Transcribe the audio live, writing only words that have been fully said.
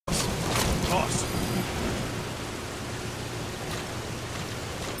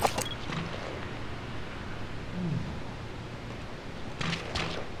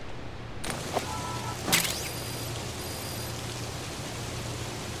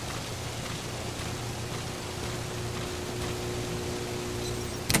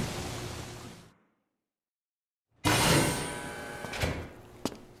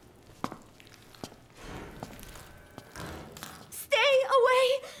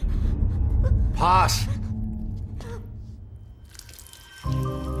Pass!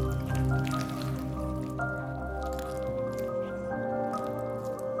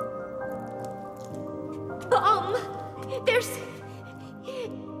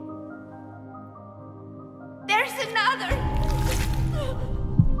 There's another!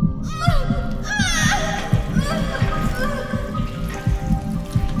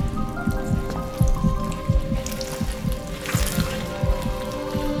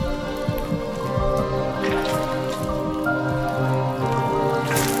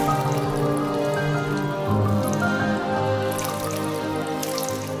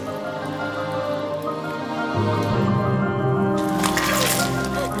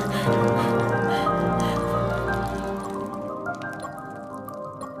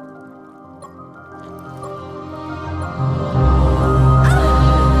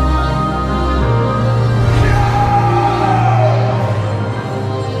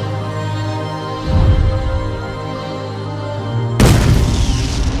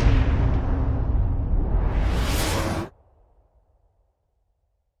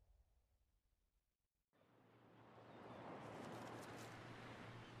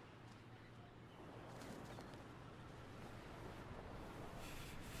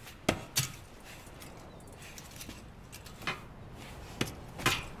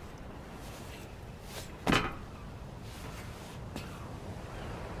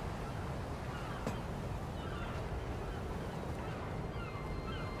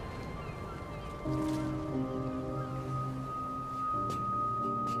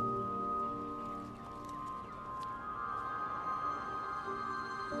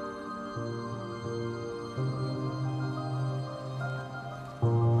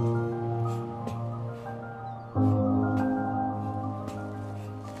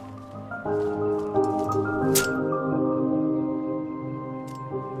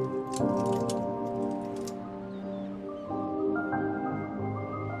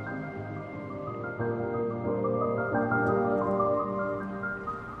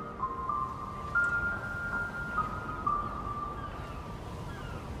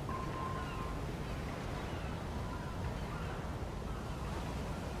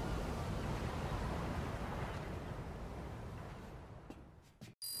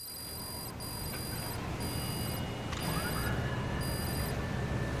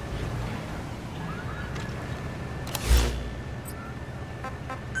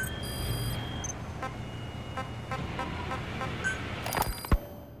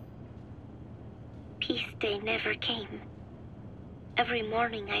 Day never came. Every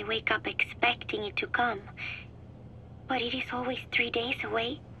morning I wake up expecting it to come, but it is always 3 days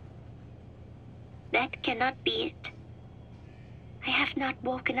away. That cannot be it. I have not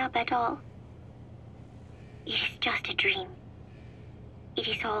woken up at all. It is just a dream. It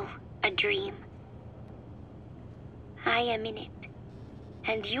is all a dream. I am in it,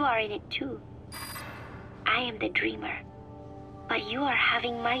 and you are in it too. I am the dreamer, but you are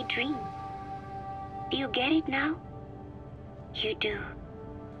having my dream. Do you get it now? You do,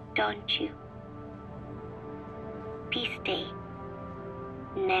 don't you? Peace Day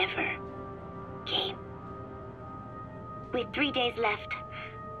never came. With 3 days left,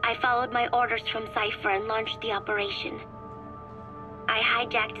 I followed my orders from Cypher and launched the operation. I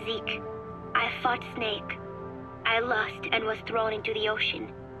hijacked Zeke. I fought Snake. I lost and was thrown into the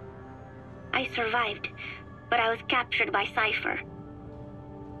ocean. I survived, but I was captured by Cypher.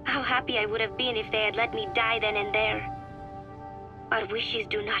 How happy I would have been if they had let me die then and there. But wishes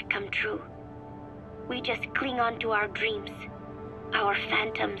do not come true. We just cling on to our dreams, our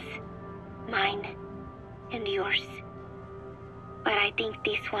phantoms, mine and yours. But I think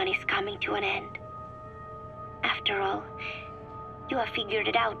this one is coming to an end. After all, you have figured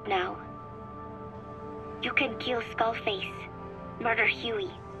it out now. You can kill Skullface, murder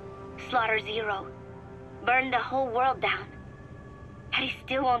Huey, slaughter Zero, burn the whole world down. And it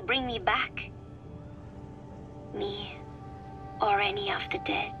still won't bring me back. Me, or any of the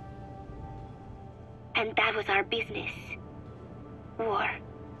dead. And that was our business. War.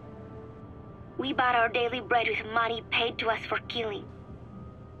 We bought our daily bread with money paid to us for killing.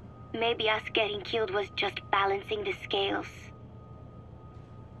 Maybe us getting killed was just balancing the scales.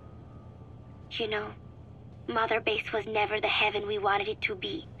 You know, Mother Base was never the heaven we wanted it to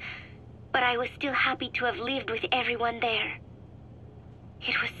be. But I was still happy to have lived with everyone there.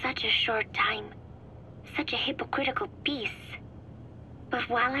 It was such a short time, such a hypocritical peace. But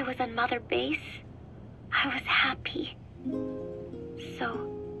while I was on Mother Base, I was happy. So,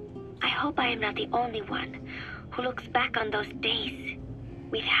 I hope I am not the only one who looks back on those days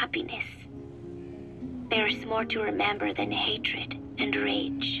with happiness. There is more to remember than hatred and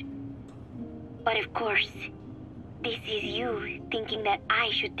rage. But of course, this is you thinking that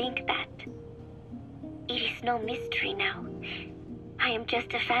I should think that. It is no mystery now. I am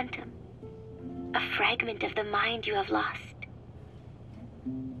just a phantom, a fragment of the mind you have lost.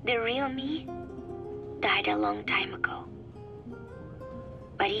 The real me died a long time ago.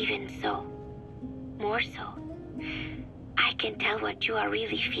 But even so, more so, I can tell what you are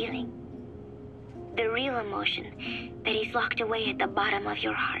really feeling. The real emotion that is locked away at the bottom of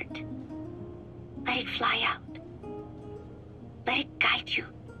your heart. Let it fly out. Let it guide you.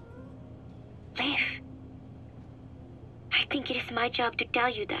 Live. I think it is my job to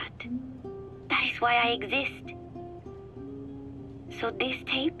tell you that. That is why I exist. So this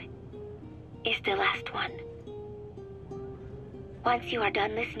tape is the last one. Once you are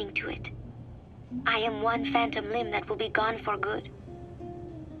done listening to it, I am one phantom limb that will be gone for good.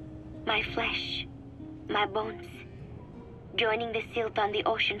 My flesh, my bones, joining the silt on the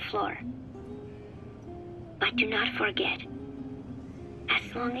ocean floor. But do not forget,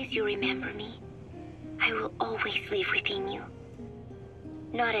 as long as you remember me, I will always live within you.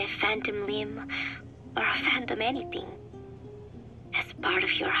 Not a phantom limb or a phantom anything, as part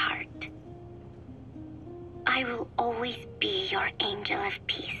of your heart. I will always be your angel of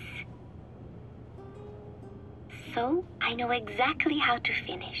peace. So I know exactly how to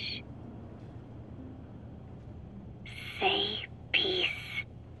finish. Say peace.